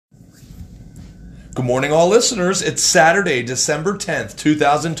Good morning, all listeners. It's Saturday, December 10th,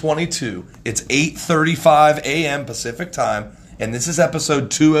 2022. It's 8:35 a.m. Pacific time, and this is episode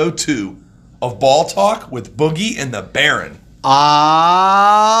 202 of Ball Talk with Boogie and the Baron.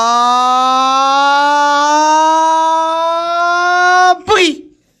 Boogie!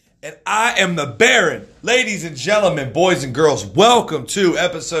 And I am the Baron. Ladies and gentlemen, boys and girls, welcome to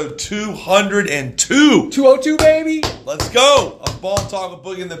episode 202. 202, baby! Let's go! Of Ball Talk with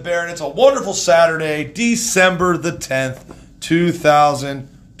Boogie and the Baron. It's a wonderful Saturday, December the 10th,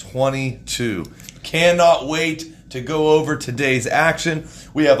 2022. Cannot wait to go over today's action.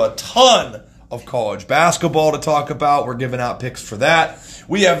 We have a ton of college basketball to talk about. We're giving out picks for that.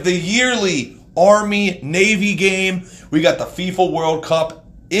 We have the yearly Army-Navy game. We got the FIFA World Cup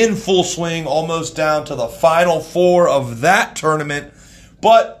in full swing, almost down to the Final Four of that tournament.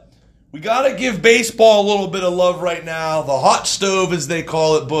 But we got to give baseball a little bit of love right now. The hot stove, as they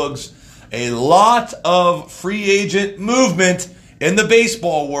call it, Boogs. A lot of free agent movement in the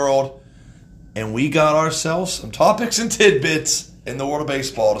baseball world. And we got ourselves some topics and tidbits in the world of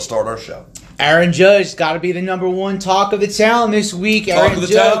baseball to start our show. Aaron Judge got to be the number one talk of the town this week. Talk of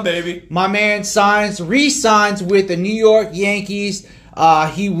the town, baby. My man re-signs with the New York Yankees.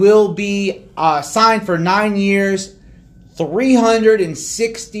 He will be signed for 9 years,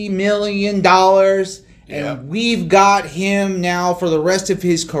 $360 million. And we've got him now for the rest of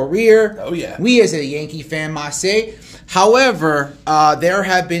his career. Oh, yeah. We as a Yankee fan must say. However, there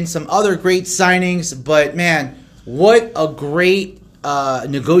have been some other great signings. But, man, what a great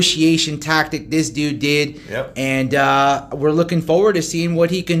negotiation tactic this dude did. Yep. And we're looking forward to seeing what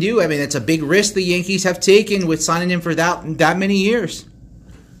he can do. I mean, it's a big risk the Yankees have taken with signing him for that many years.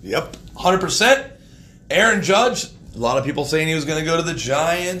 Yep, 100%. Aaron Judge, a lot of people saying he was going to go to the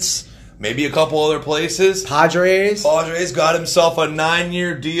Giants, maybe a couple other places. Padres got himself a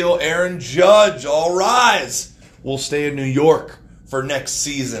 9-year deal. Aaron Judge, all rise, will stay in New York for next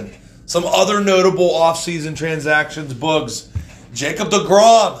season. Some other notable offseason transactions, Boogs. Jacob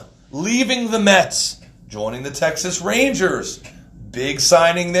deGrom leaving the Mets, joining the Texas Rangers. Big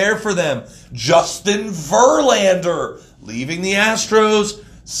signing there for them. Justin Verlander leaving the Astros,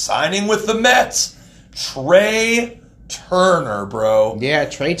 signing with the Mets. Trey Turner, bro. Yeah,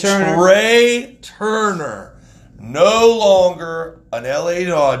 Trey Turner. Trey Turner, no longer an LA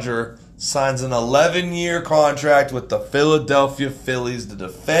Dodger, signs an 11-year contract with the Philadelphia Phillies, the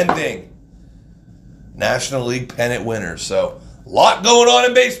defending National League pennant winners. So, a lot going on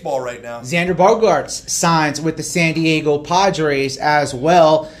in baseball right now. Xander Bogaerts signs with the San Diego Padres as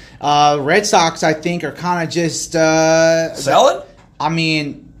well. Red Sox, I think, are kind of just selling. I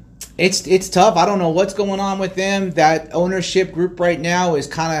mean, it's tough. I don't know what's going on with them. That ownership group right now is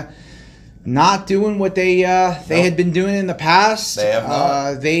kind of not doing what they had been doing in the past. They have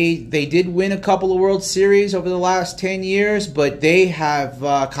not. They did win a couple of World Series over the last 10 years, but they have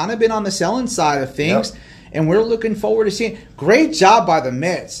kind of been on the selling side of things. Yep. And we're looking forward to seeing. Great job by the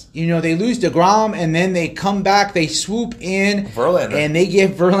Mets. You know, they lose DeGrom, and then they come back. They swoop in. Verlander. And they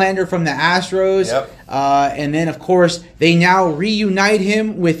get Verlander from the Astros. Yep. And then, of course, they now reunite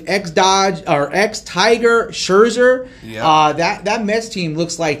him with ex-Tiger Scherzer. Yep. That Mets team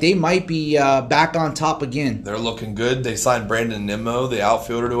looks like they might be back on top again. They're looking good. They signed Brandon Nimmo, the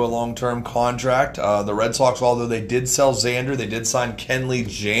outfielder, to a long-term contract. The Red Sox, although they did sell Xander, they did sign Kenley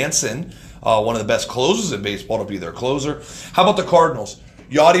Jansen, one of the best closers in baseball, to be their closer. How about the Cardinals?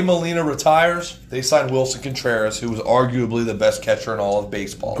 Yadi Molina retires. They signed Wilson Contreras, who was arguably the best catcher in all of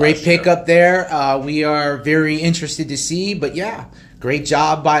baseball. Great pickup there. We are very interested to see. But, yeah, great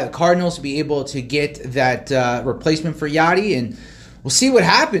job by the Cardinals to be able to get that replacement for Yadi. And we'll see what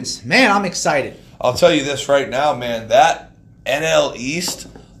happens. Man, I'm excited. I'll tell you this right now, man. That NL East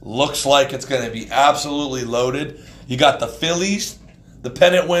looks like it's going to be absolutely loaded. You got the Phillies, the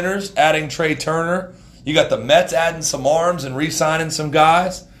pennant winners, adding Trey Turner. You got the Mets adding some arms and re-signing some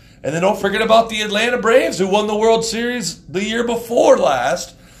guys. And then don't forget about the Atlanta Braves, who won the World Series the year before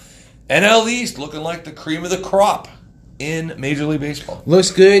last. NL East looking like the cream of the crop in Major League Baseball. Looks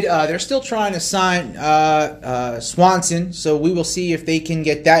good. They're still trying to sign Swanson, so we will see if they can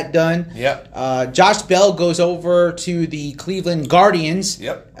get that done. Yep. Josh Bell goes over to the Cleveland Guardians.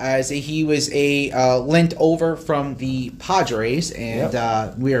 Yep. As he was lent over from the Padres,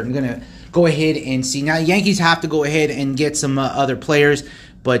 and we are going to go ahead and see. Now, the Yankees have to go ahead and get some other players,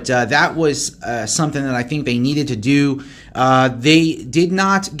 but that was something that I think they needed to do. They did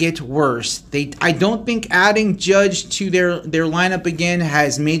not get worse. I don't think adding Judge to their lineup again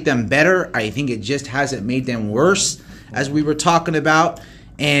has made them better. I think it just hasn't made them worse, as we were talking about.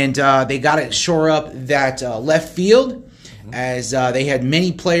 And they got to shore up that left field. as they had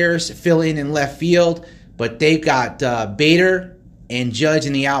many players fill in left field, but they've got Bader and Judge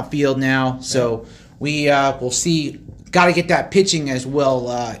in the outfield now. So we'll see. Got to get that pitching as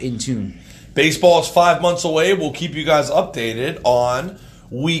well in tune. Baseball is 5 months away. We'll keep you guys updated on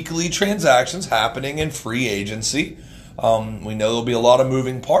weekly transactions happening in free agency. We know there'll be a lot of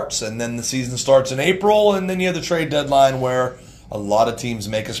moving parts, and then the season starts in April, and then you have the trade deadline where a lot of teams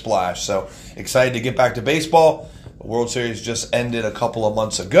make a splash. So excited to get back to baseball. The World Series just ended a couple of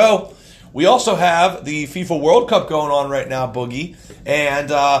months ago. We also have the FIFA World Cup going on right now, Boogie, and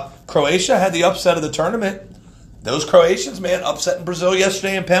Croatia had the upset of the tournament. Those Croatians, man, upsetting Brazil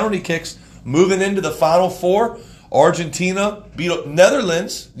yesterday in penalty kicks, moving into the Final Four. Argentina beat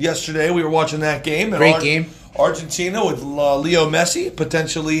Netherlands yesterday. We were watching that game. Great game. Argentina with Leo Messi,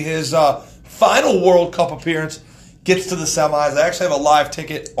 potentially his final World Cup appearance, gets to the semis. I actually have a live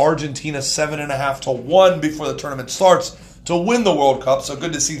ticket, Argentina 7.5-1 before the tournament starts to win the World Cup. So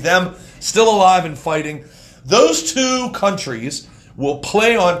good to see them still alive and fighting. Those two countries will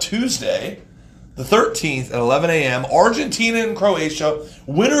play on Tuesday, the 13th at 11 a.m. Argentina and Croatia.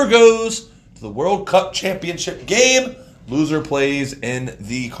 Winner goes to the World Cup championship game. Loser plays in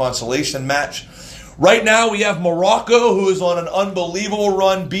the consolation match. Right now we have Morocco, who is on an unbelievable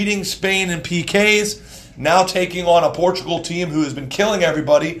run, beating Spain in PKs, now taking on a Portugal team who has been killing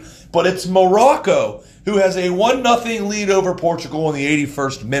everybody. But it's Morocco who has a 1-0 lead over Portugal in the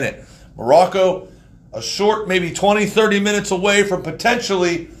 81st minute. Morocco, a short, maybe 20, 30 minutes away from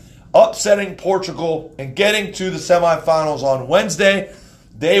potentially upsetting Portugal and getting to the semifinals on Wednesday.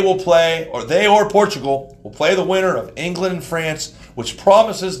 They or Portugal will play the winner of England and France, which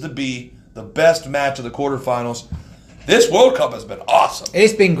promises to be the best match of the quarterfinals. This World Cup has been awesome.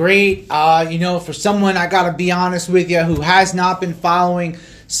 It's been great. For someone, I got to be honest with you, who has not been following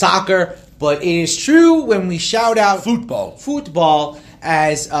soccer, but it is true when we shout out football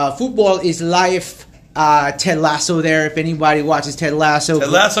as football is life. Ted Lasso there, if anybody watches Ted Lasso. Ted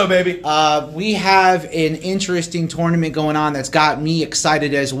Lasso, baby. We have an interesting tournament going on that's got me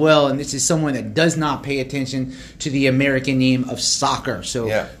excited as well, and this is someone that does not pay attention to the American game of soccer.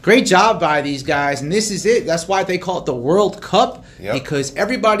 So Great job by these guys, and this is it. That's why they call it the World Cup, because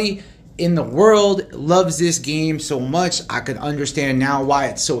everybody in the world loves this game so much. I could understand now why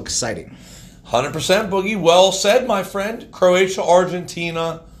it's so exciting. 100% Boogie. Well said, my friend. Croatia,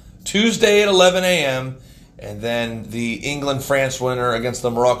 Argentina, Tuesday at 11 a.m., and then the England-France winner against the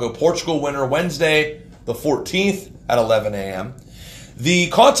Morocco-Portugal winner Wednesday, the 14th at 11 a.m. The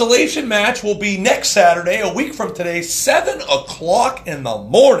consolation match will be next Saturday, a week from today, 7 o'clock in the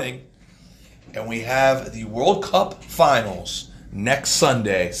morning. And we have the World Cup finals next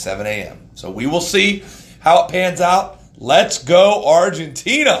Sunday, 7 a.m. So we will see how it pans out. Let's go,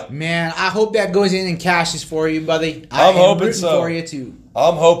 Argentina. Man, I hope that goes in and cashes for you, buddy. I'm hoping so. For you, too.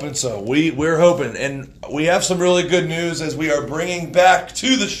 I'm hoping so. We're hoping. And we have some really good news as we are bringing back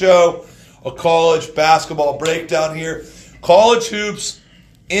to the show a college basketball breakdown here. College hoops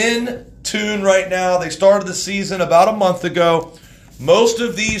in tune right now. They started the season about a month ago. Most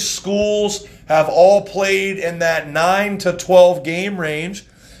of these schools have all played in that 9 to 12 game range.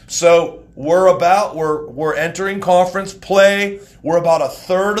 So we're entering conference play. We're about a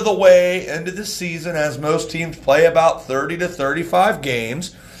third of the way into the season, as most teams play about 30 to 35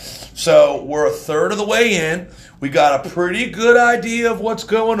 games. So we're a third of the way in. We got a pretty good idea of what's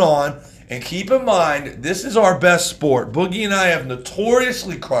going on. And keep in mind, this is our best sport. Boogie and I have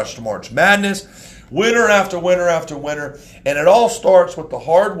notoriously crushed March Madness, winner after winner after winner. And it all starts with the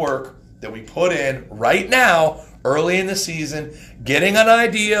hard work that we put in right now, early in the season, getting an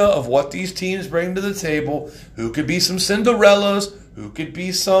idea of what these teams bring to the table, who could be some Cinderellas, who could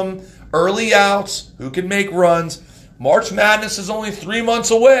be some early outs, who can make runs. March Madness is only 3 months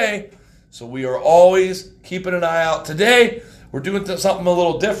away, so we are always keeping an eye out. Today, we're doing something a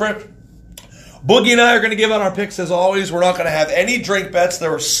little different. Boogie and I are going to give out our picks as always. We're not going to have any drink bets.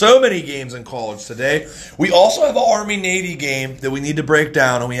 There were so many games in college today. We also have an Army-Navy game that we need to break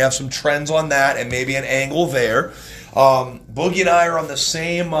down, and we have some trends on that and maybe an angle there. Boogie and I are on the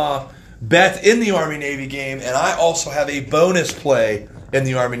same bet in the Army-Navy game, and I also have a bonus play in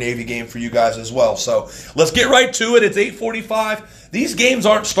the Army-Navy game for you guys as well. So let's get right to it. It's 8:45. These games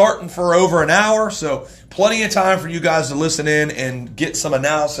aren't starting for over an hour, so plenty of time for you guys to listen in and get some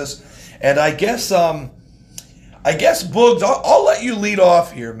analysis. And I guess Boogs, I'll let you lead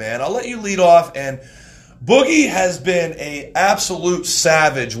off here, man. I'll let you lead off. And Boogie has been an absolute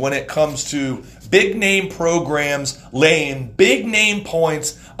savage when it comes to big name programs laying big name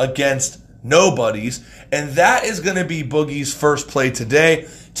points against nobodies. And that is going to be Boogie's first play today.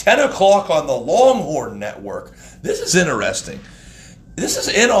 10 o'clock on the Longhorn Network. This is interesting. This is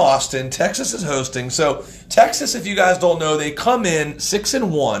in Austin. Texas is hosting. So Texas, if you guys don't know, they come in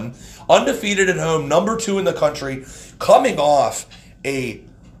 6-1, undefeated at home, number 2 in the country, coming off a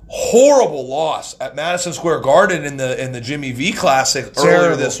horrible loss at Madison Square Garden in the Jimmy V Classic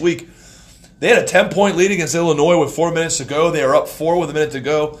earlier this week. They had a 10-point lead against Illinois with 4 minutes to go. They are up 4 with a minute to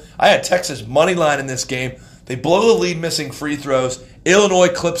go. I had Texas money line in this game. They blow the lead missing free throws. Illinois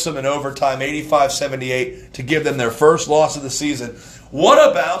clips them in overtime, 85-78, to give them their first loss of the season. What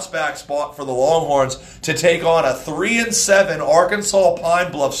a bounce-back spot for the Longhorns to take on a 3-7 Arkansas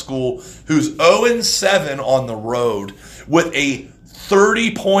Pine Bluff school who's 0-7 on the road with a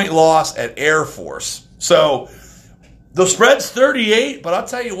 30-point loss at Air Force. So the spread's 38, but I'll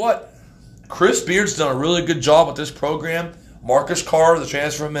tell you what, Chris Beard's done a really good job with this program. Marcus Carr, the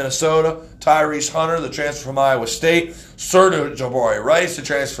transfer from Minnesota. Tyrese Hunter, the transfer from Iowa State. Serta Jabari Rice, the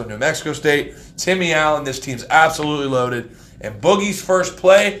transfer from New Mexico State. Timmy Allen, this team's absolutely loaded. And Boogie's first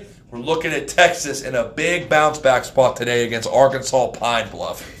play, we're looking at Texas in a big bounce-back spot today against Arkansas Pine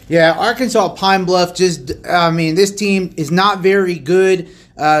Bluff. Yeah, Arkansas Pine Bluff this team is not very good,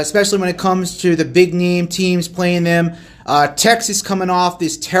 especially when it comes to the big-name teams playing them. Texas, coming off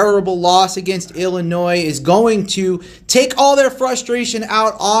this terrible loss against Illinois, is going to take all their frustration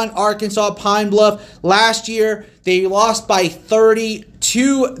out on Arkansas Pine Bluff. Last year, they lost by 30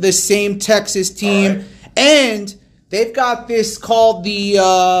 to the same Texas team. Right. And they've got this called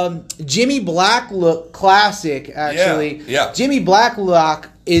the Jimmy Blacklock Classic, actually. Yeah. Jimmy Blacklock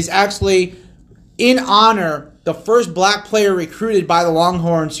is actually in honor the first black player recruited by the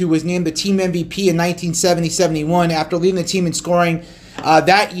Longhorns, who was named the team MVP in 1970-71 after leading the team in scoring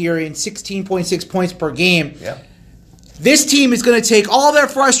that year in 16.6 points per game. Yeah. This team is going to take all their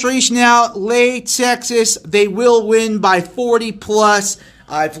frustration out, lay Texas. They will win by 40+.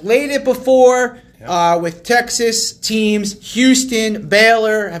 I've laid it before with Texas teams. Houston,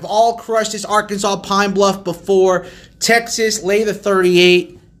 Baylor have all crushed this Arkansas Pine Bluff before. Texas, lay the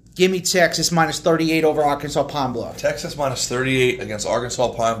 38. Give me Texas minus 38 over Arkansas Pine Bluff. Texas minus 38 against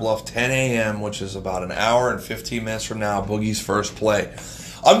Arkansas Pine Bluff, 10 a.m., which is about an hour and 15 minutes from now, Boogie's first play.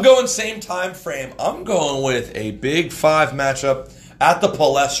 I'm going same time frame. I'm going with a Big 5 matchup at the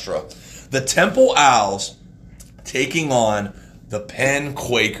Palestra. The Temple Owls taking on the Penn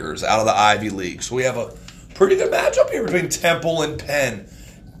Quakers out of the Ivy League. So we have a pretty good matchup here between Temple and Penn.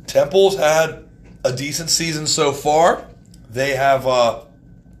 Temple's had a decent season so far.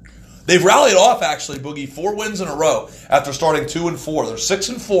 They've rallied off, actually, Boogie, 4 wins in a row after starting 2-4. They're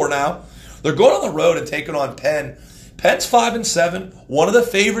 6-4 now. They're going on the road and taking on Penn. Penn's 5-7, one of the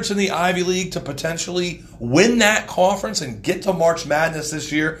favorites in the Ivy League to potentially win that conference and get to March Madness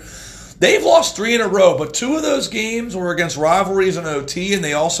this year. They've lost 3 in a row, but 2 of those games were against rivalries in OT, and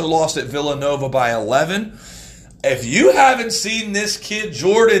they also lost at Villanova by 11. If you haven't seen this kid,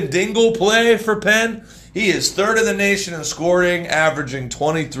 Jordan Dingle, play for Penn, he is 3rd in the nation in scoring, averaging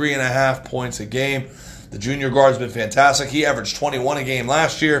 23.5 points a game. The junior guard's been fantastic. He averaged 21 a game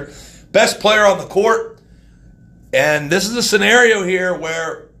last year. Best player on the court. And this is a scenario here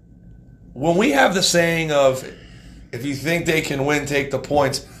where when we have the saying of, if you think they can win, take the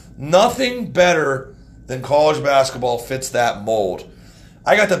points, nothing better than college basketball fits that mold.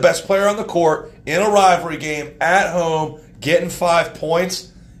 I got the best player on the court in a rivalry game at home, getting 5 points.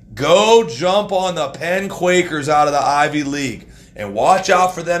 Go jump on the Penn Quakers out of the Ivy League and watch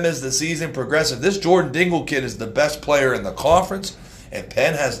out for them as the season progresses. This Jordan Dingle kid is the best player in the conference, and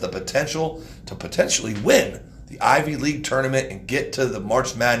Penn has the potential to potentially win the Ivy League tournament and get to the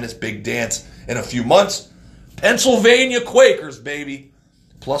March Madness big dance in a few months. Pennsylvania Quakers, baby.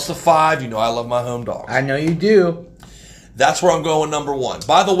 Plus the 5. You know I love my home dogs. I know you do. That's where I'm going number 1.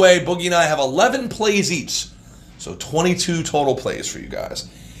 By the way, Boogie and I have 11 plays each, so 22 total plays for you guys.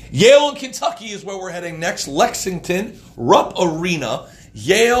 Yale and Kentucky is where we're heading next. Lexington, Rupp Arena.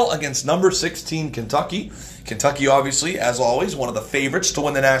 Yale against number 16 Kentucky. Kentucky, obviously, as always, one of the favorites to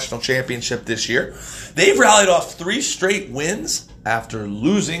win the national championship this year. They've rallied off 3 straight wins after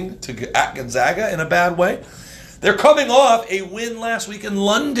losing at Gonzaga in a bad way. They're coming off a win last week in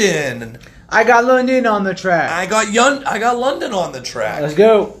London. I got London on the track. I got London on the track. Let's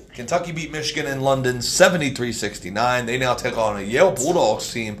go. Kentucky beat Michigan in London 73-69. They now take on a Yale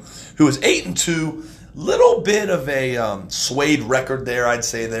Bulldogs team who is 8-2. Little bit of a swayed record there, I'd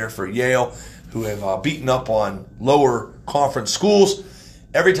say, there for Yale, who have beaten up on lower conference schools.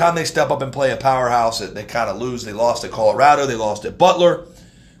 Every time they step up and play a powerhouse, they kind of lose. They lost at Colorado. They lost at Butler.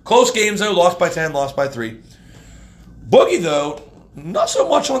 Close games, though. Lost by 10, lost by 3. Boogie, though, not so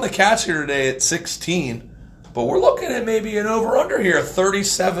much on the Cats here today at 16. But we're looking at maybe an over-under here,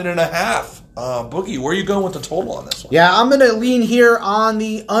 37.5. Boogie, where are you going with the total on this one? Yeah, I'm going to lean here on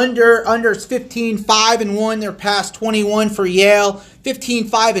the under. Under's 15-5-1. They're past 21 for Yale.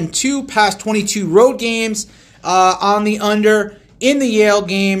 15-5-2 past 22 road games on the under in the Yale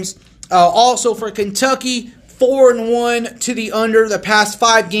games. Also for Kentucky, 4-1 to the under the past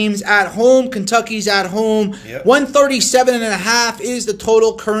 5 games at home. Kentucky's at home. Yep. 137.5 is the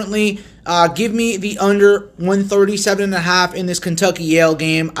total currently. Give me the under 137.5 in this Kentucky-Yale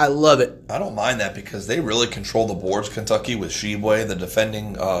game. I love it. I don't mind that because they really control the boards, Kentucky, with Sheboy, the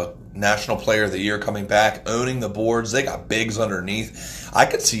defending National Player of the Year, coming back, owning the boards. They got bigs underneath. I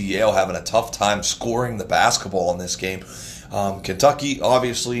could see Yale having a tough time scoring the basketball in this game. Kentucky,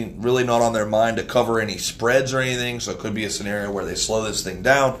 obviously, really not on their mind to cover any spreads or anything, so it could be a scenario where they slow this thing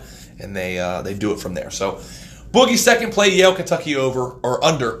down and they do it from there. So, Boogie second play, Yale, Kentucky over or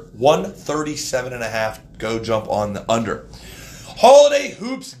under 137.5. Go jump on the under. Holiday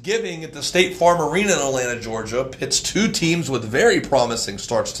Hoops Giving at the State Farm Arena in Atlanta, Georgia pits 2 teams with very promising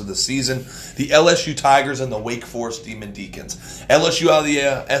starts to the season, the LSU Tigers and the Wake Forest Demon Deacons. LSU out of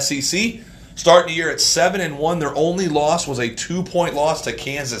the SEC, starting the year at 7-1. Their only loss was a 2-point loss to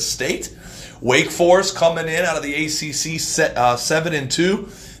Kansas State. Wake Forest coming in out of the ACC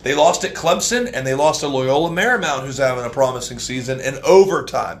 7-2. They lost at Clemson, and they lost to Loyola Marymount, who's having a promising season, in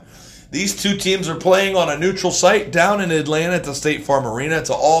overtime. These 2 teams are playing on a neutral site down in Atlanta at the State Farm Arena. It's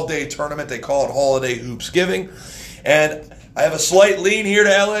an all-day tournament. They call it Holiday Hoops Giving. And I have a slight lean here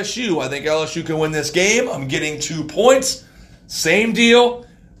to LSU. I think LSU can win this game. I'm getting 2 points. Same deal.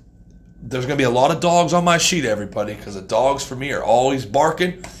 There's going to be a lot of dogs on my sheet, everybody, because the dogs for me are always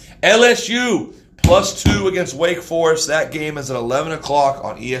barking. LSU +2 against Wake Forest. That game is at 11 o'clock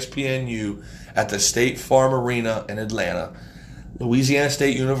on ESPNU at the State Farm Arena in Atlanta. Louisiana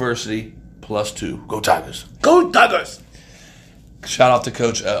State University +2. Go Tigers. Go Tigers! Shout out to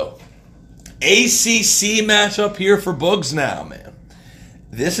Coach O. ACC matchup here for Boogs now, man.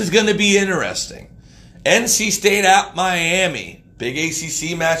 This is going to be interesting. NC State at Miami. Big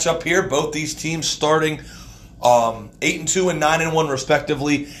ACC matchup here. Both these teams starting 8-2 and 9-1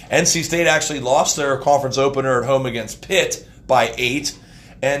 respectively. NC State actually lost their conference opener at home against Pitt by 8.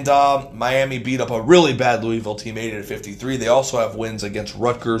 And Miami beat up a really bad Louisville team 80-53. They also have wins against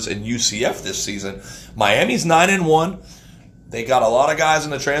Rutgers and UCF this season. Miami's 9-1. They got a lot of guys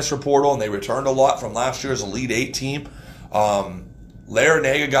in the transfer portal, and they returned a lot from last year's Elite 8 team.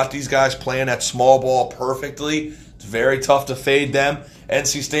 Larinaga got these guys playing at small ball perfectly. It's very tough to fade them.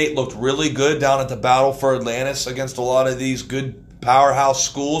 NC State looked really good down at the Battle for Atlantis against a lot of these good powerhouse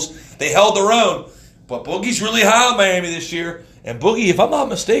schools. They held their own, but Boogie's really high on Miami this year. And Boogie, if I'm not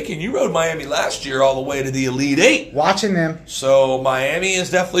mistaken, you rode Miami last year all the way to the Elite 8. Watching them. So Miami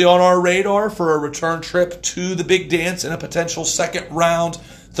is definitely on our radar for a return trip to the Big Dance and a potential second round,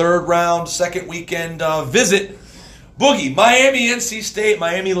 third round, second weekend visit. Boogie, Miami, NC State,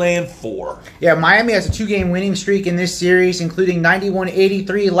 Miami laying 4. Yeah, Miami has a 2-game winning streak in this series, including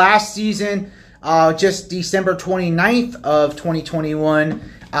 91-83 last season, just December 29th of 2021.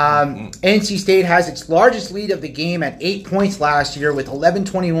 NC State has its largest lead of the game at 8 points last year with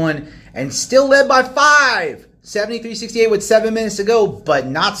 11-21 and still led by 5. 73-68 with 7 minutes to go, but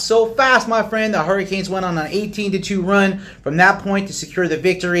not so fast, my friend. The Hurricanes went on an 18-2 run from that point to secure the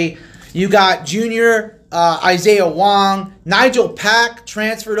victory. You got junior Isaiah Wong. Nigel Pack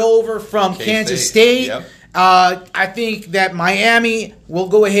transferred over from Kansas State. Yep. I think that Miami will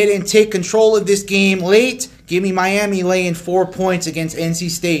go ahead and take control of this game late. Give me Miami laying 4 points against NC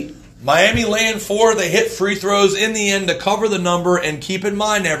State. Miami laying 4. They hit free throws in the end to cover the number. And keep in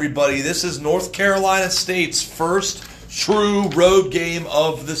mind, everybody, this is North Carolina State's first true road game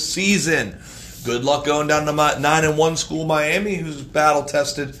of the season. Good luck going down to 9-1 school Miami, who's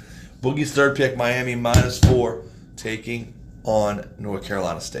battle-tested. Boogie's third pick, Miami -4, taking on North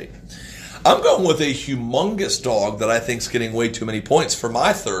Carolina State. I'm going with a humongous dog that I think is getting way too many points for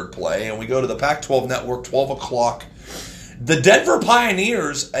my third play, and we go to the Pac-12 Network, 12 o'clock. The Denver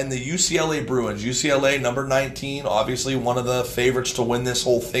Pioneers and the UCLA Bruins. UCLA, number 19, obviously one of the favorites to win this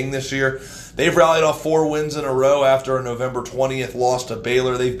whole thing this year. They've rallied off 4 wins in a row after a November 20th loss to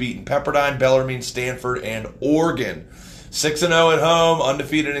Baylor. They've beaten Pepperdine, Bellarmine, Stanford, and Oregon. 6-0 at home,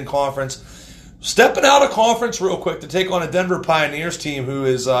 undefeated in conference. Stepping out of conference real quick to take on a Denver Pioneers team who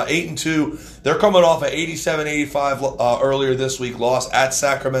is 8-2. They're coming off an 87-85 earlier this week loss at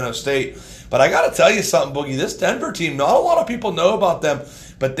Sacramento State. But I got to tell you something, Boogie. This Denver team, not a lot of people know about them,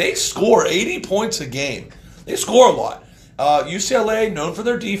 but they score 80 points a game. They score a lot. UCLA, known for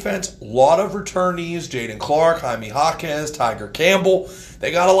their defense, a lot of returnees. Jaden Clark, Jaime Jaquez, Tiger Campbell.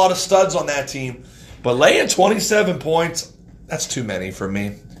 They got a lot of studs on that team. But laying 27 points, that's too many for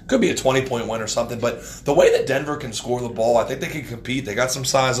me. Could be a 20-point win or something. But the way that Denver can score the ball, I think they can compete. They got some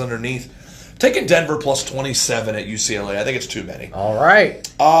size underneath. Taking Denver plus 27 at UCLA, I think it's too many. All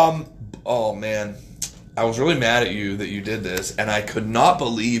right. Oh, man. I was really mad at you that you did this, and I could not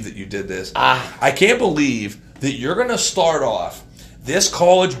believe that you did this. I can't believe that you're going to start off this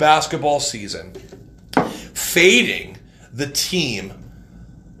college basketball season fading the team,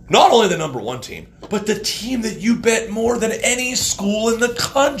 not only the number one team, but the team that you bet more than any school in the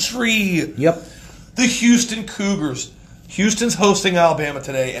country. Yep. The Houston Cougars. Houston's hosting Alabama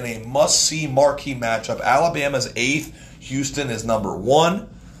today in a must-see marquee matchup. Alabama's 8th. Houston is number 1.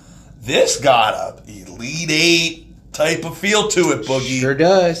 This got a Elite 8 type of feel to it, Boogie. Sure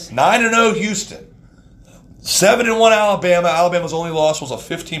does. 9-0 Houston. 7-1 Alabama. Alabama's only loss was a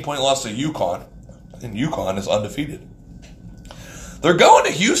 15-point loss to UConn. And UConn is undefeated. They're going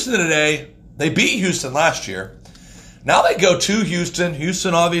to Houston today. They beat Houston last year. Now they go to Houston.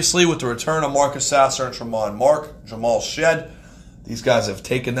 Houston, obviously, with the return of Marcus Sasser and Tremont Mark, Jamal Shed. These guys have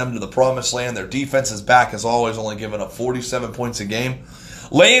taken them to the promised land. Their defense is back, as always, only giving up 47 points a game.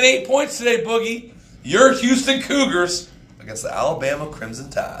 Laying 8 points today, Boogie. Your Houston Cougars against the Alabama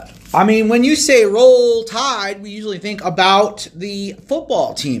Crimson Tide. I mean, when you say roll tide, we usually think about the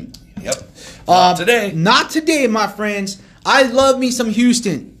football team. Yep. Not today. Not today, my friends. I love me some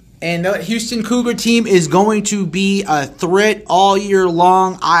Houston. And the Houston Cougar team is going to be a threat all year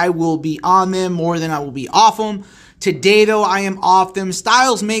long. I will be on them more than I will be off them. Today, though, I am off them.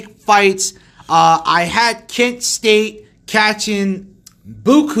 Styles make fights. I had Kent State catching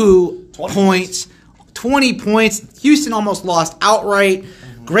buku points. 20 points. Houston almost lost outright.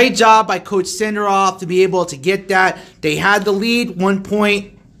 Great job by Coach Senderoff to be able to get that. They had the lead, 1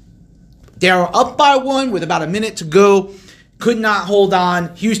 point. They were up by 1 with about a minute to go. Could not hold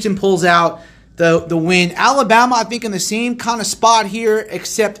on. Houston pulls out the win. Alabama, I think, in the same kind of spot here,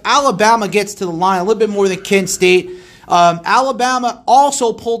 except Alabama gets to the line a little bit more than Kent State. Alabama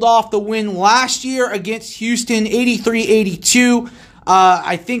also pulled off the win last year against Houston, 83-82.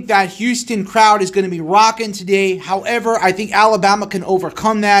 I think that Houston crowd is going to be rocking today. However, I think Alabama can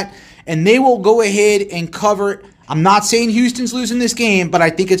overcome that, and they will go ahead and cover. I'm not saying Houston's losing this game, but I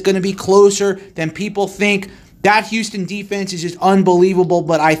think it's going to be closer than people think. That Houston defense is just unbelievable,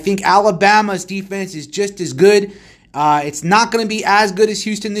 but I think Alabama's defense is just as good. It's not going to be as good as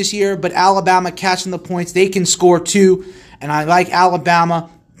Houston this year, but Alabama catching the points. They can score too, and I like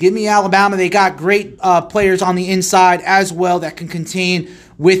Alabama. Give me Alabama. They got great players on the inside as well that can contain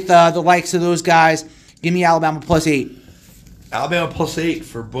with the likes of those guys. Give me Alabama plus 8. Alabama plus 8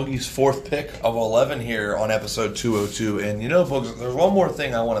 for Boogie's 4th pick of 11 here on episode 202. And you know, folks, there's one more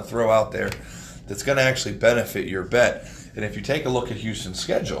thing I want to throw out there that's going to actually benefit your bet. And if you take a look at Houston's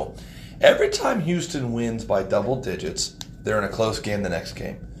schedule, every time Houston wins by double digits, they're in a close game the next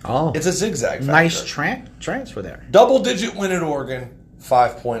game. Oh, it's a zigzag factor. Nice transfer there. Double-digit win at Oregon,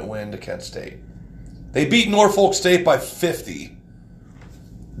 5-point win to Kent State. They beat Norfolk State by 50.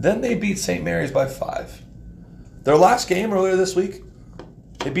 Then they beat St. Mary's by 5. Their last game earlier this week,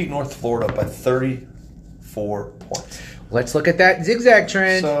 they beat North Florida by 34 points. Let's look at that zigzag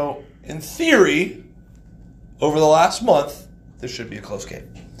trend. So, in theory, over the last month, this should be a close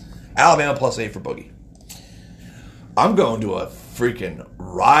game. Alabama plus 8 for Boogie. I'm going to a freaking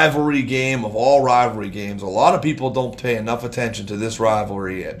rivalry game of all rivalry games. A lot of people don't pay enough attention to this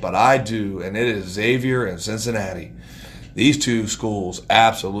rivalry, but I do, and it is Xavier and Cincinnati. These two schools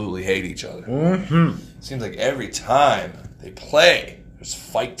absolutely hate each other. It seems like every time they play, there's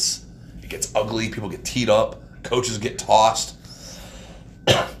fights. It gets ugly. People get teed up. Coaches get tossed.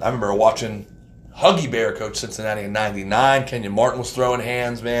 I remember watching Huggy Bear coach Cincinnati in 99. Kenyon Martin was throwing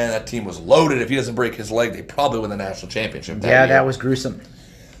hands, man. That team was loaded. If he doesn't break his leg, they probably win the national championship that year. That was gruesome.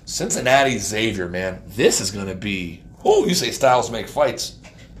 Cincinnati Xavier, man. This is going to be... Oh, you say styles make fights.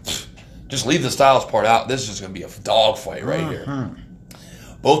 Just leave the styles part out. This is just going to be a dogfight right here.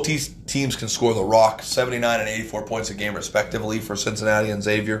 Both these teams can score the rock, 79 and 84 points a game respectively for Cincinnati and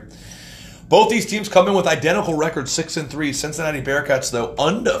Xavier. Both these teams come in with identical records, 6-3. Cincinnati Bearcats, though,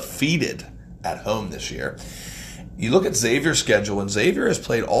 undefeated at home this year. You look at Xavier's schedule, and Xavier has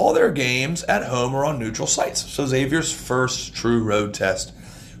played all their games at home or on neutral sites. So Xavier's first true road test.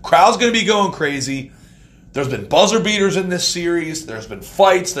 Crowd's going to be going crazy. There's been buzzer beaters in this series. There's been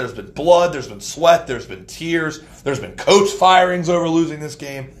fights. There's been blood. There's been sweat. There's been tears. There's been coach firings over losing this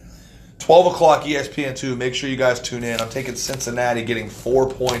game. 12 o'clock ESPN2. Make sure you guys tune in. I'm taking Cincinnati getting 4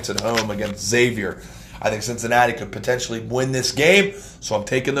 points at home against Xavier. I think Cincinnati could potentially win this game, so I'm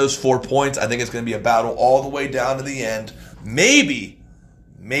taking those 4 points. I think it's going to be a battle all the way down to the end. Maybe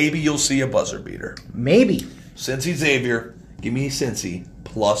you'll see a buzzer beater. Maybe. Cincy Xavier, Give me Cincy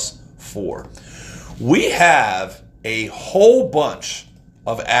 +4. We have a whole bunch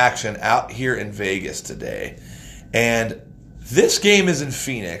of action out here in Vegas today. And this game is in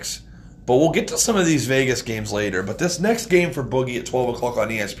Phoenix, but we'll get to some of these Vegas games later. But this next game for Boogie at 12 o'clock on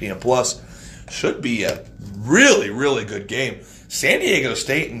ESPN Plus should be a really, really good game. San Diego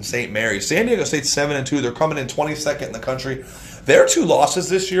State and St. Mary's. San Diego State's 7-2. They're coming in 22nd in the country. Their 2 losses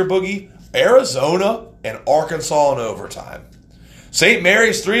this year, Boogie, Arizona and Arkansas in overtime. St.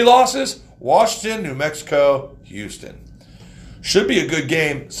 Mary's 3 losses, Washington, New Mexico, Houston. Should be a good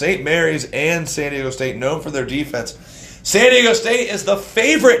game. St. Mary's and San Diego State known for their defense. San Diego State is the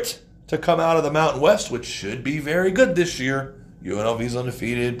favorite to come out of the Mountain West, which should be very good this year. UNLV's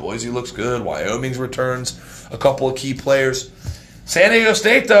undefeated. Boise looks good. Wyoming's returns a couple of key players. San Diego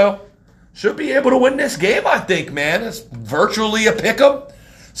State, though, should be able to win this game, I think, man. It's virtually a pick-em.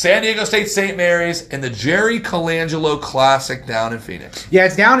 San Diego State, St. Mary's, and the Jerry Colangelo Classic down in Phoenix. Yeah,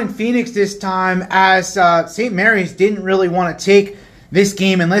 it's down in Phoenix this time, as St. Mary's didn't really want to take this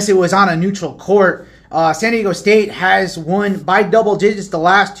game unless it was on a neutral court. San Diego State has won by double digits the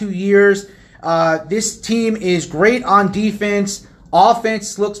last 2 years. This team is great on defense.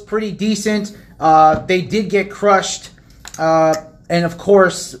 Offense looks pretty decent. They did get crushed. And, of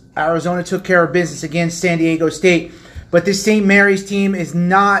course, Arizona took care of business against San Diego State. But this St. Mary's team is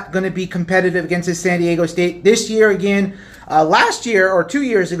not going to be competitive against this San Diego State. This year, again, last year or 2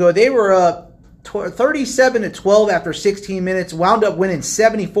 years ago, they were up 37-12 after 16 minutes, wound up winning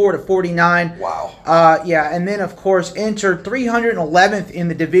 74-49. Wow. Yeah, and then, of course, entered 311th in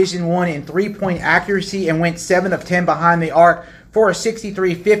the Division I in three-point accuracy and went 7 of 10 behind the arc for a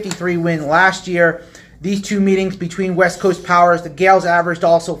 63-53 win last year. These 2 meetings between West Coast powers, the Gales averaged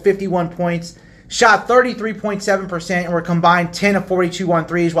also 51 points, shot 33.7%, and were combined 10 of 42 on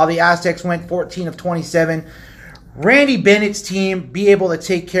threes, while the Aztecs went 14 of 27. Randy Bennett's team be able to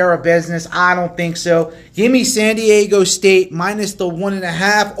take care of business? I don't think so. Give me San Diego State minus the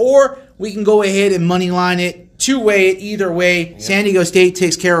 1.5, or we can go ahead and money line it. 2-way it either way. Yep. San Diego State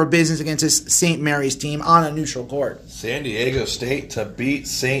takes care of business against this St. Mary's team on a neutral court. San Diego State to beat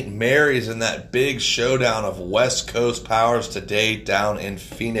St. Mary's in that big showdown of West Coast powers today down in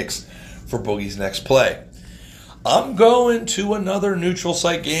Phoenix for Boogie's next play. I'm going to another neutral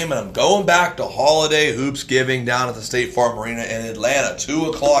site game, and I'm going back to Holiday Hoops Giving down at the State Farm Arena in Atlanta. 2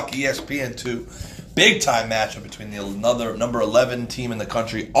 o'clock ESPN2. Big-time matchup between the another number 11 team in the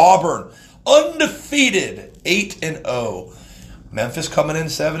country, Auburn, undefeated, 8-0. Memphis coming in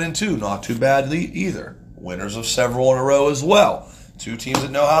 7-2, not too bad either. Winners of several in a row as well. 2 teams that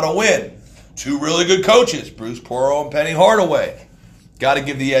know how to win. 2 really good coaches, Bruce Pearl and Penny Hardaway. Got to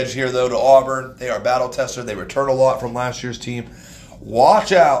give the edge here, though, to Auburn. They are battle tested. They return a lot from last year's team.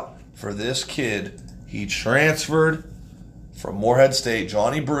 Watch out for this kid. He transferred from Morehead State.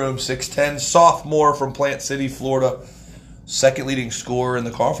 Johnny Broome, 6'10", sophomore from Plant City, Florida. Second leading scorer in the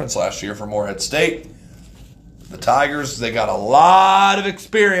conference last year for Morehead State. The Tigers, they got a lot of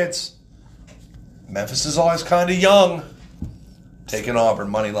experience. Memphis is always kind of young. Taking Auburn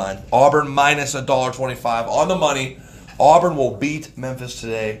money line. Auburn minus $1.25 on the money. Auburn will beat Memphis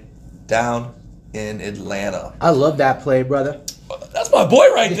today down in Atlanta. I love that play, brother. That's my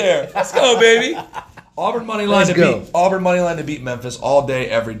boy right there. Let's go, baby. Auburn money line to beat Memphis all day,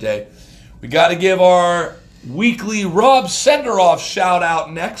 every day. We got to give our weekly Rob Senderoff shout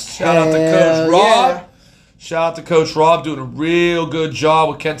out next. Shout out to Coach Rob. Yeah. Shout out to Coach Rob, doing a real good job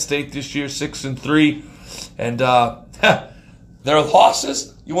with Kent State this year, 6-3. And their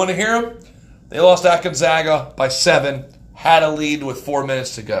losses, you want to hear them? They lost at Gonzaga by 7, had a lead with 4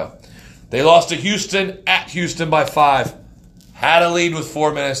 minutes to go. They lost to Houston at Houston by 5, had a lead with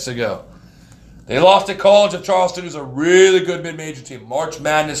 4 minutes to go. They lost to College of Charleston, who's a really good mid-major team. March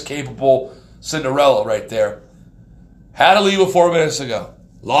Madness capable Cinderella right there. Had a lead with 4 minutes to go.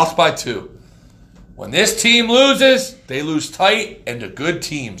 Lost by 2. When this team loses, they lose tight and to good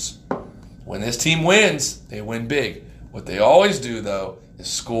teams. When this team wins, they win big. What they always do, though, is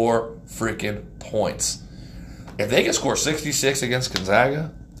score freaking points. If they can score 66 against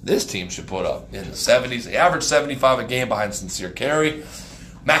Gonzaga, this team should put up in the 70s. They average 75 a game behind Sincere Carey.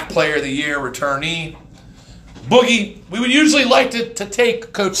 MAC Player of the Year returnee. Boogie, we would usually like to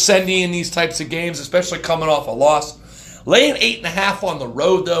take Coach Sendy in these types of games, especially coming off a loss. Laying 8.5 on the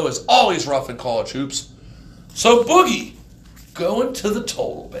road, though, is always rough in college hoops. So, Boogie, going to the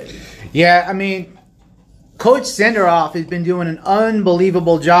total, baby. Yeah, I mean, Coach Senderoff has been doing an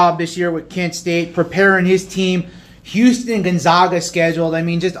unbelievable job this year with Kent State, preparing his team. Houston Gonzaga scheduled. I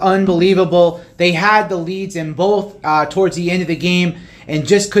mean, just unbelievable. They had the leads in both towards the end of the game and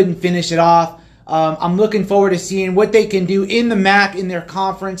just couldn't finish it off. I'm looking forward to seeing what they can do in the MAC in their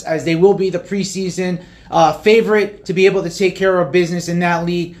conference, as they will be the preseason favorite to be able to take care of business in that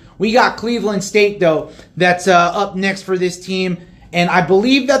league. We got Cleveland State, though, that's up next for this team. And I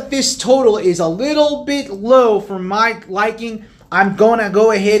believe that this total is a little bit low for my liking. I'm going to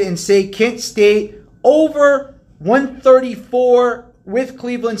go ahead and say Kent State over 134 with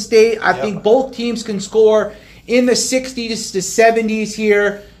Cleveland State. I think both teams can score in the 60s to 70s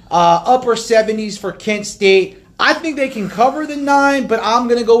here. Upper 70s for Kent State. I think they can cover the 9, but I'm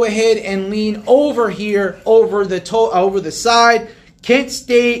going to go ahead and lean over here, over the side. Kent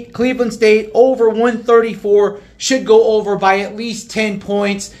State, Cleveland State, over 134, should go over by at least 10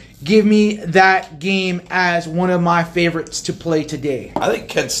 points. Give me that game as one of my favorites to play today. I think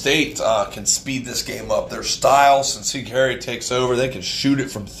Kent State can speed this game up. Their style, since Zeke Harry takes over, they can shoot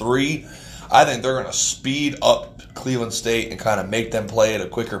it from 3. I think they're going to speed up Cleveland State and kind of make them play at a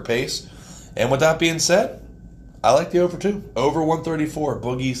quicker pace. And with that being said, I like the over 2. Over 134,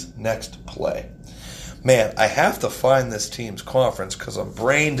 Boogie's next play. Man, I have to find this team's conference because I'm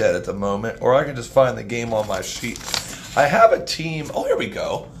brain dead at the moment, or I can just find the game on my sheet. I have a team. Oh, here we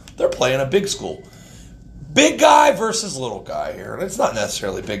go. They're playing a big school. Big guy versus little guy here. And it's not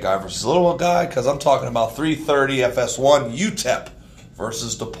necessarily big guy versus little guy because I'm talking about 330 FS1 UTEP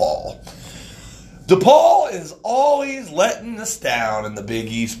versus DePaul. DePaul is always letting us down in the Big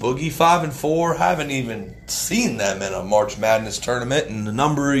East. Boogie 5-4. Haven't even seen them in a March Madness tournament in a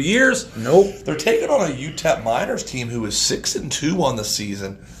number of years. Nope. They're taking on a UTEP Miners team who is 6-2 on the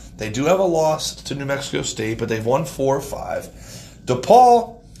season. They do have a loss to New Mexico State, but they've won 4 or 5.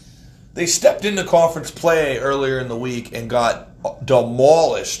 DePaul, they stepped into conference play earlier in the week and got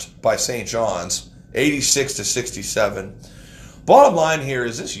demolished by St. John's, 86-67. Bottom line here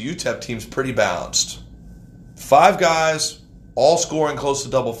is this UTEP team's pretty balanced. 5 guys, all scoring close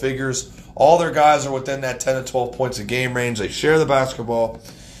to double figures. All their guys are within that 10 to 12 points a game range. They share the basketball.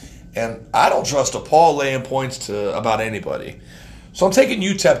 And I don't trust DePaul laying points to about anybody. So I'm taking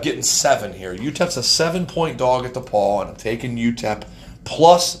UTEP getting 7 here. UTEP's a 7-point dog at DePaul, and I'm taking UTEP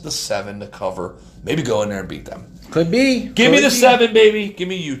plus the 7 to cover. Maybe go in there and beat them. Could be. Give me the 7, baby. Give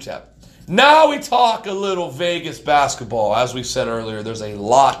me UTEP. Now we talk a little Vegas basketball. As we said earlier, there's a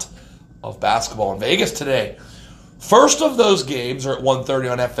lot of basketball in Vegas today. First of those games are at 1:30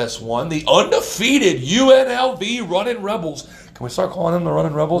 on FS1. The undefeated UNLV Running Rebels. Can we start calling them the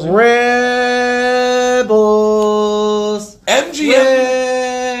Running Rebels? Rebels.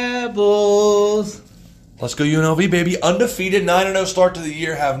 MGM. Rebels. Let's go UNLV, baby. Undefeated, 9-0 start to the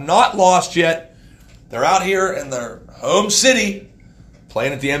year. Have not lost yet. They're out here in their home city,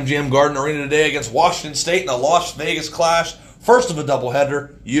 playing at the MGM Garden Arena today against Washington State in a Las Vegas clash. First of a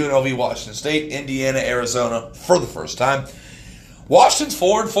doubleheader, UNLV, Washington State, Indiana, Arizona for the first time. Washington's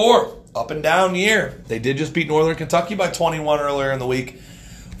 4-4, up and down year. They did just beat Northern Kentucky by 21 earlier in the week.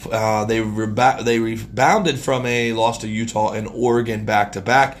 They rebounded from a loss to Utah and Oregon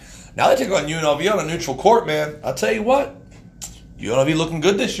back-to-back. Now they take on UNLV on a neutral court, man. I'll tell you what, UNLV looking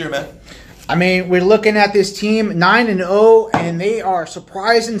good this year, man. I mean, we're looking at this team 9-0, and they are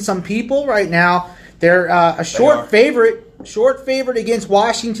surprising some people right now. They're a short favorite against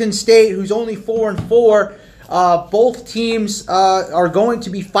Washington State, who's only 4-4. Both teams are going to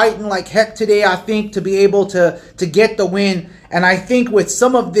be fighting like heck today, I think, to be able to get the win. And I think with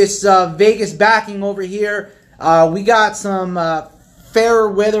some of this Vegas backing over here, we got some fair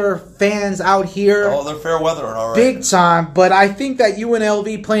weather fans out here. Oh, they're fair weathering, all right. Big time. But I think that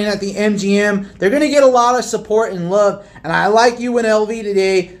UNLV playing at the MGM, they're going to get a lot of support and love. And I like UNLV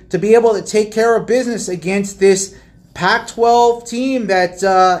today to be able to take care of business against this Pac-12 team that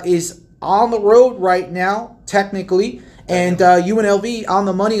is on the road right now, technically. And UNLV on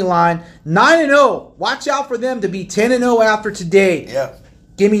the money line, 9-0. Watch out for them to be 10-0 after today. Yeah.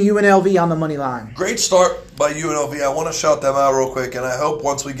 Give me UNLV on the money line. Great start by UNLV. I want to shout them out real quick, and I hope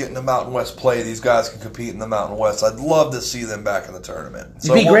once we get into Mountain West play, these guys can compete in the Mountain West. I'd love to see them back in the tournament.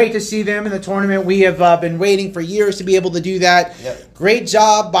 It'd be great to see them in the tournament. We have been waiting for years to be able to do that. Yep. Great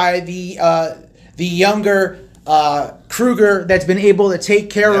job by the younger Kruger that's been able to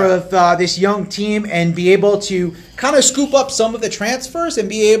take care of this young team and be able to kind of scoop up some of the transfers and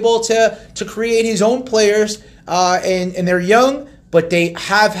be able to create his own players. And they're young, but they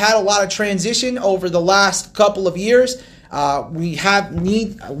have had a lot of transition over the last couple of years. We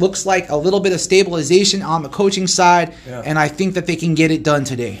looks like a little bit of stabilization on the coaching side, and I think that they can get it done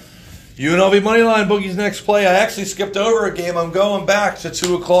today. UNLV Moneyline, Boogie's next play. I actually skipped over a game. I'm going back to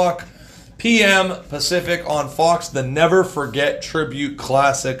 2 o'clock p.m. Pacific on Fox, the Never Forget Tribute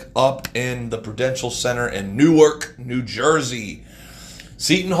Classic up in the Prudential Center in Newark, New Jersey.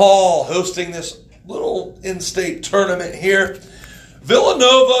 Seton Hall hosting this little in-state tournament here.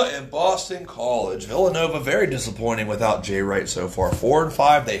 Villanova and Boston College. Villanova very disappointing without Jay Wright so far.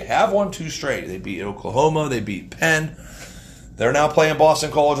 4-5. They have won 2 straight. They beat Oklahoma. They beat Penn. They're now playing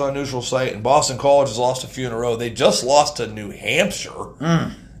Boston College on a neutral site, and Boston College has lost a few in a row. They just lost to New Hampshire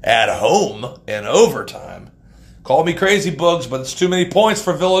at home in overtime. Call me crazy, Bugs, but it's too many points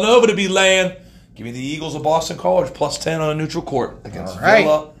for Villanova to be laying. Give me the Eagles of Boston College plus 10 on a neutral court against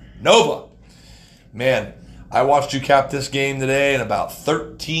Villanova. Man, I watched you cap this game today in about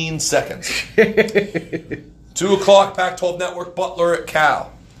 13 seconds. 2 o'clock, Pac-12 Network, Butler at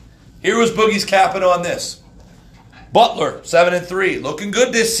Cal. Here was Boogie's capping on this. Butler, 7-3, looking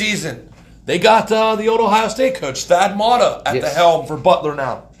good this season. They got the old Ohio State coach, Thad Matta, at the helm for Butler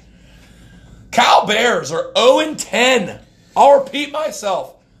now. Cal Bears are 0-10. I'll repeat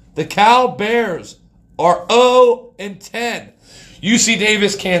myself. The Cal Bears are 0-10. UC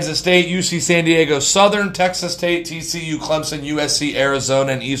Davis, Kansas State, UC San Diego, Southern, Texas State, TCU, Clemson, USC,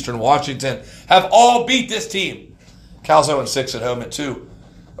 Arizona, and Eastern Washington have all beat this team. Cal's 0-6 at home at 2,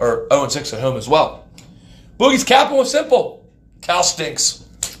 or 0-6 at home as well. Boogie's capping was simple. Cal stinks.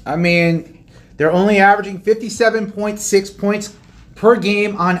 I mean, they're only averaging 57.6 points per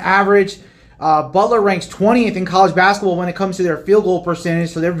game on average. Butler ranks 20th in college basketball when it comes to their field goal percentage,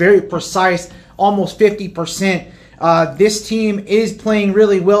 so they're very precise, almost 50%. This team is playing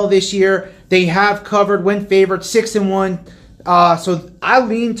really well this year. They have covered, win favorite, 6-1. So I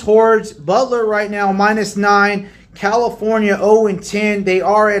lean towards Butler right now, -9. California 0-10. They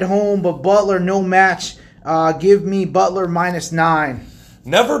are at home, but Butler no match. Give me Butler -9.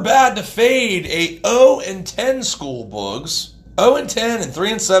 Never bad to fade a 0-10 school, Boogs. 0-10 and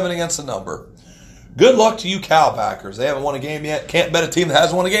 3-7 against the number. Good luck to you Cal Packers. They haven't won a game yet. Can't bet a team that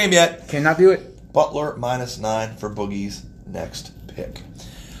hasn't won a game yet. Cannot do it. Butler -9 for Boogie's next pick.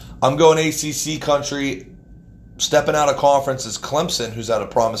 I'm going ACC country. Stepping out of conference is Clemson, who's had a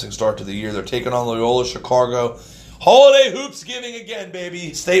promising start to the year. They're taking on Loyola Chicago. Holiday hoops giving again,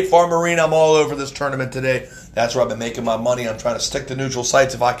 baby. State Farm Arena. I'm all over this tournament today. That's where I've been making my money. I'm trying to stick to neutral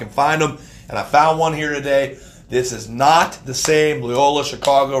sites if I can find them. And I found one here today. This is not the same Loyola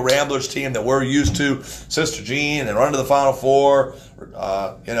Chicago Ramblers team that we're used to. Sister Jean and running to the Final Four.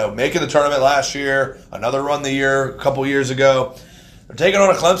 Making the tournament last year. Another run the year a couple years ago. They're taking on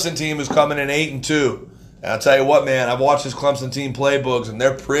a Clemson team who's coming in 8-2. And I'll tell you what, man, I've watched this Clemson team play, Boogs, and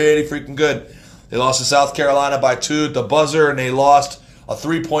they're pretty freaking good. They lost to South Carolina by 2 at the buzzer, and they lost a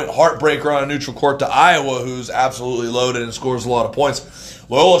 3-point heartbreaker on a neutral court to Iowa, who's absolutely loaded and scores a lot of points.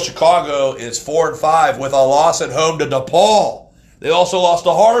 Loyola Chicago is 4-5 with a loss at home to DePaul. They also lost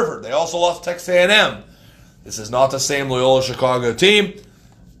to Harvard. They also lost to Texas A&M. This is not the same Loyola Chicago team.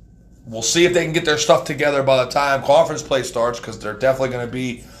 We'll see if they can get their stuff together by the time conference play starts, because they're definitely going to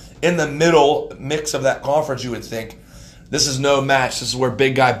be in the middle mix of that conference, you would think. This is no match. This is where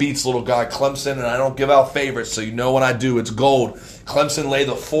big guy beats little guy. Clemson, and I don't give out favorites, so you know when I do, it's gold. Clemson laid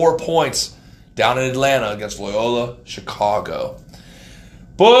the 4 points down in Atlanta against Loyola Chicago.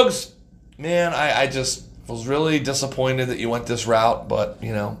 Boogs, man, I just was really disappointed that you went this route, but,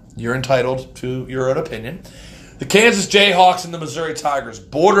 you're entitled to your own opinion. The Kansas Jayhawks and the Missouri Tigers.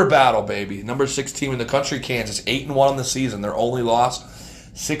 Border battle, baby. Number 6 team in the country, Kansas. 8-1 in the season. Their only loss,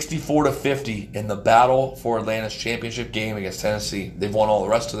 64-50 in the battle for Atlanta's championship game against Tennessee. They've won all the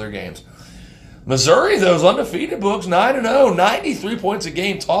rest of their games. Missouri, those undefeated, Books, 9-0, 93 points a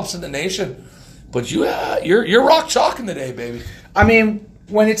game, tops in the nation. But you're rock chalking today, baby. I mean,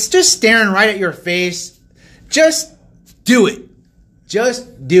 when it's just staring right at your face, just do it.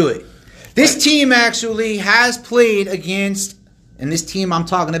 Just do it. This team actually has played against, and this team I'm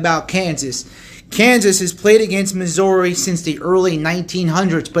talking about, Kansas. Kansas has played against Missouri since the early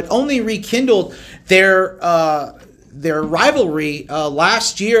 1900s, but only rekindled their rivalry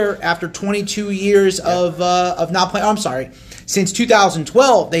last year after 22 years of not playing. I'm sorry, since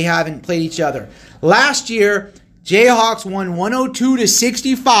 2012 they haven't played each other. Last year, Jayhawks won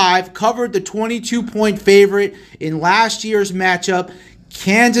 102-65, covered the 22-point favorite in last year's matchup.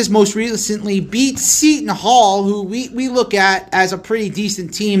 Kansas most recently beat Seton Hall, who we look at as a pretty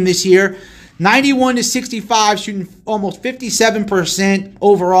decent team this year. 91-65, shooting almost 57%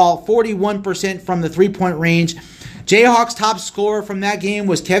 overall, 41% from the three-point range. Jayhawks' top scorer from that game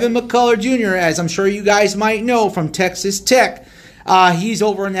was Kevin McCullough Jr., as I'm sure you guys might know, from Texas Tech. He's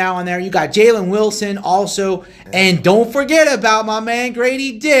over now and there. You got Jalen Wilson also. And don't forget about my man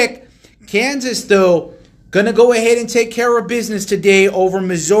Grady Dick. Kansas, though, going to go ahead and take care of business today over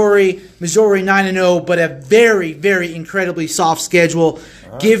Missouri. Missouri 9-0, but a very, very incredibly soft schedule.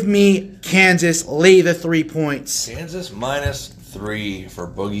 Give me Kansas. Lay the 3 points. Kansas minus 3 for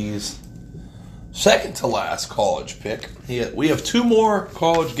Boogie's second to last college pick. We have 2 more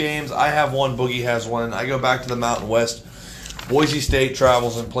college games. I have one. Boogie has one. I go back to the Mountain West. Boise State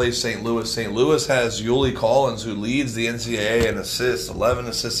travels and plays St. Louis. St. Louis has Yuli Collins, who leads the NCAA in assists, 11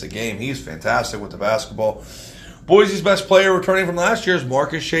 assists a game. He's fantastic with the basketball. Boise's best player returning from last year is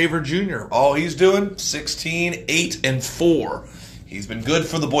Marcus Shaver Jr. All he's doing, 16, 8, and 4. He's been good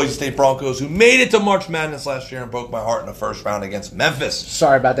for the Boise State Broncos, who made it to March Madness last year and broke my heart in the first round against Memphis.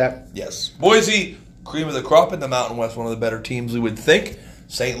 Sorry about that. Yes. Boise, cream of the crop in the Mountain West, one of the better teams we would think.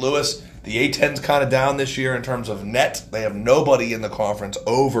 St. Louis, the A-10's kind of down this year in terms of net. They have nobody in the conference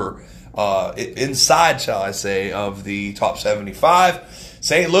over, inside, shall I say, of the top 75.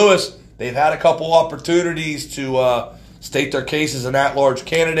 St. Louis, they've had a couple opportunities to state their case as an at-large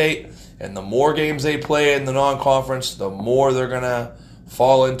candidate, and the more games they play in the non-conference, the more they're going to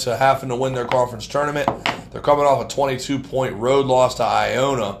fall into having to win their conference tournament. They're coming off a 22-point road loss to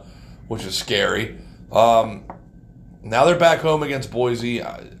Iona, which is scary. Now they're back home against Boise.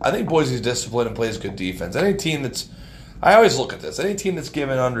 I think Boise's disciplined and plays good defense. Any team that's, I always look at this, any team that's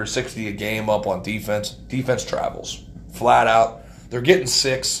giving under 60 a game up on defense travels. Flat out. They're getting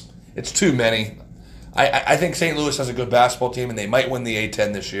 6. It's too many. I think St. Louis has a good basketball team, and they might win the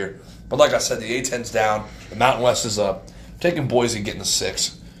A-10 this year. But like I said, the A-10's down. The Mountain West is up. I'm taking Boise and getting a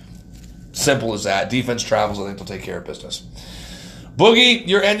 6. Simple as that. Defense travels. I think they'll take care of business. Boogie,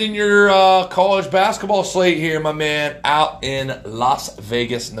 you're ending your college basketball slate here, my man, out in Las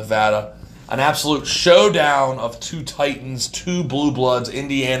Vegas, Nevada. An absolute showdown of 2 Titans, 2 Blue Bloods,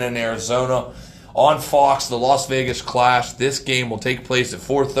 Indiana and Arizona. On Fox, the Las Vegas Clash. This game will take place at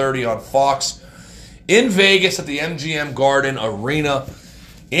 4:30 on Fox in Vegas at the MGM Garden Arena.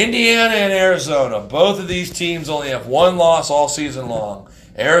 Indiana and Arizona, both of these teams only have 1 loss all season long.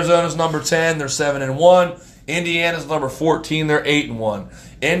 Arizona's number 10, they're 7-1. Indiana's number 14, they're 8-1.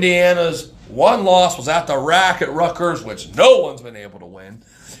 Indiana's 1 loss was at the rack at Rutgers, which no one's been able to win.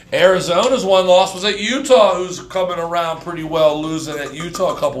 Arizona's 1 loss was at Utah, who's coming around pretty well, losing at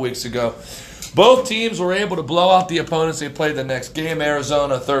Utah a couple weeks ago. Both teams were able to blow out the opponents they played the next game.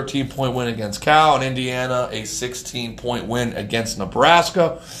 Arizona, a 13-point win against Cal, and Indiana, a 16-point win against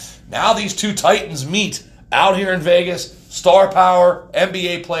Nebraska. Now these 2 Titans meet out here in Vegas. Star power,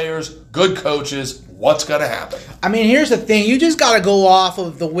 NBA players, good coaches. What's going to happen? I mean, here's the thing. You just got to go off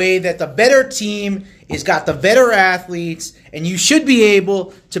of the way that the better team has got the better athletes, and you should be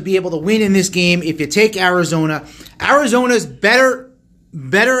able to win in this game if you take Arizona. Arizona's better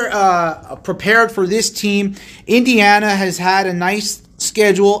prepared for this team. Indiana has had a nice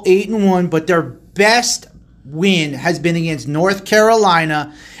schedule, 8-1, but their best win has been against North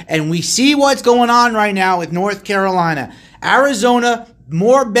Carolina, and we see what's going on right now with North Carolina. Arizona,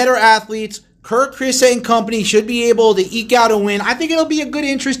 better athletes. Kirk Krisa and company should be able to eke out a win. I think it'll be a good,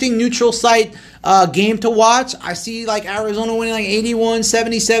 interesting, neutral site game to watch. I see like Arizona winning like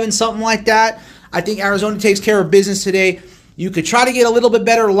 81-77, something like that. I think Arizona takes care of business today. You could try to get a little bit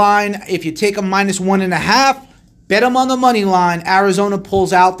better line if you take a -1.5. Bet them on the money line. Arizona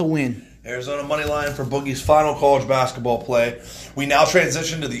pulls out the win. Arizona money line for Boogie's final college basketball play. We now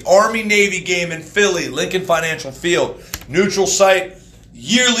transition to the Army-Navy game in Philly, Lincoln Financial Field. Neutral site,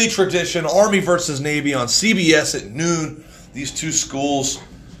 yearly tradition, Army versus Navy on CBS at noon. These 2 schools,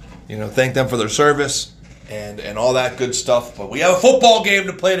 thank them for their service and all that good stuff. But we have a football game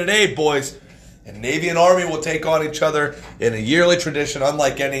to play today, boys. And Navy and Army will take on each other in a yearly tradition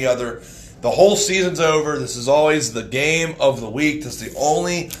unlike any other. The whole season's over. This is always the game of the week. This is the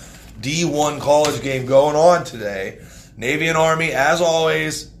only D1 college game going on today. Navy and Army, as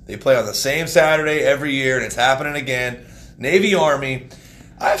always, they play on the same Saturday every year, and it's happening again. Navy, Army.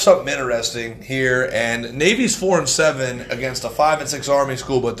 I have something interesting here, and Navy's 4-7 against a 5-6 Army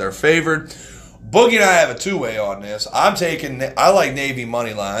school, but they're favored. Boogie and I have a 2-way on this. I like Navy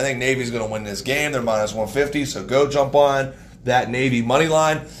money line. I think Navy's going to win this game. They're -150, so go jump on that Navy money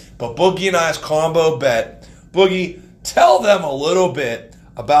line. But Boogie and I's combo bet. Boogie, tell them a little bit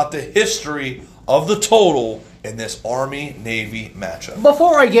about the history of the total in this Army-Navy matchup.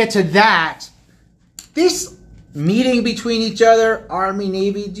 Before I get to that, this meeting between each other,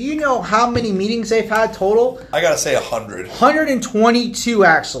 Army-Navy, do you know how many meetings they've had total? I got to say 100. 122,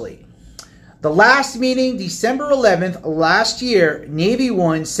 actually. The last meeting, December 11th last year, Navy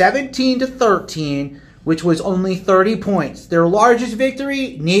won 17-13, which was only 30 points. Their largest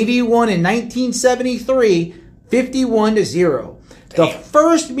victory, Navy won in 1973, 51-0. The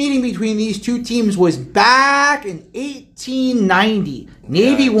first meeting between these 2 teams was back in 1890.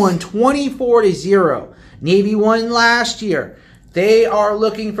 Navy won 24-0. Navy won last year. They are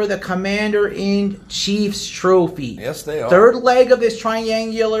looking for the Commander-in-Chief's trophy. Yes, they are. Third leg of this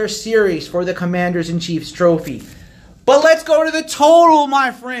triangular series for the Commanders-in-Chief's trophy. But let's go to the total,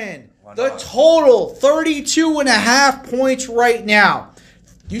 my friend. The total, 32.5 points right now.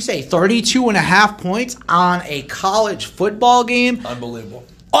 You say 32.5 points on a college football game? Unbelievable.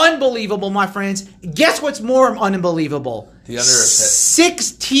 Unbelievable, my friends. Guess what's more unbelievable? The under is hit.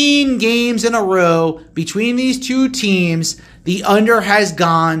 16 games in a row between these two teams, the under has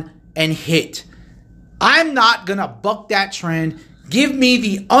gone and hit. I'm not going to buck that trend. Give me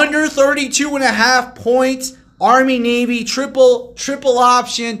the under 32.5 points. Army, Navy, triple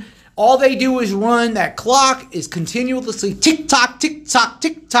option. All they do is run. That clock is continuously tick-tock, tick-tock,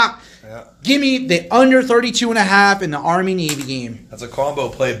 tick-tock. Yeah. Give me the under 32.5 in the Army-Navy game. That's a combo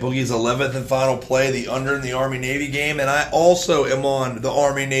play. Boogie's 11th and final play, the under in the Army-Navy game. And I also am on the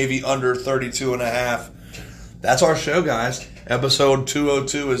Army-Navy under 32.5. That's our show, guys. Episode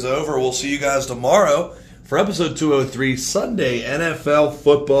 202 is over. We'll see you guys tomorrow for episode 203, Sunday NFL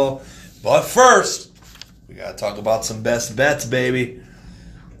football. But first, we got to talk about some best bets, baby.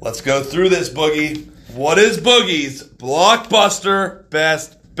 Let's go through this, Boogie. What is Boogie's blockbuster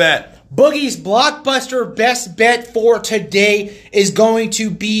best bet? Boogie's blockbuster best bet for today is going to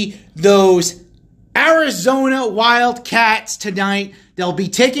be those Arizona Wildcats tonight. They'll be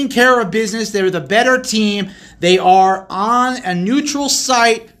taking care of business. They're the better team. They are on a neutral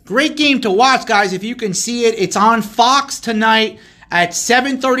site. Great game to watch, guys. If you can see it, it's on Fox tonight at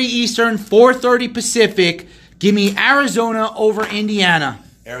 7:30 Eastern, 4:30 Pacific. Give me Arizona over Indiana.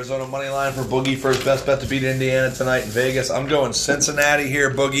 Arizona money line for Boogie for his best bet to beat Indiana tonight in Vegas. I'm going Cincinnati here,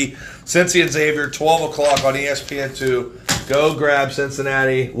 Boogie. Cincy and Xavier, 12 o'clock on ESPN2. Go grab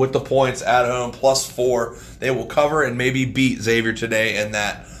Cincinnati with the points at home, +4. They will cover and maybe beat Xavier today in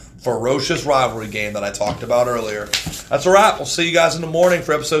that ferocious rivalry game that I talked about earlier. That's a wrap. We'll see you guys in the morning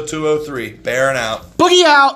for episode 203. Bearing out. Boogie out.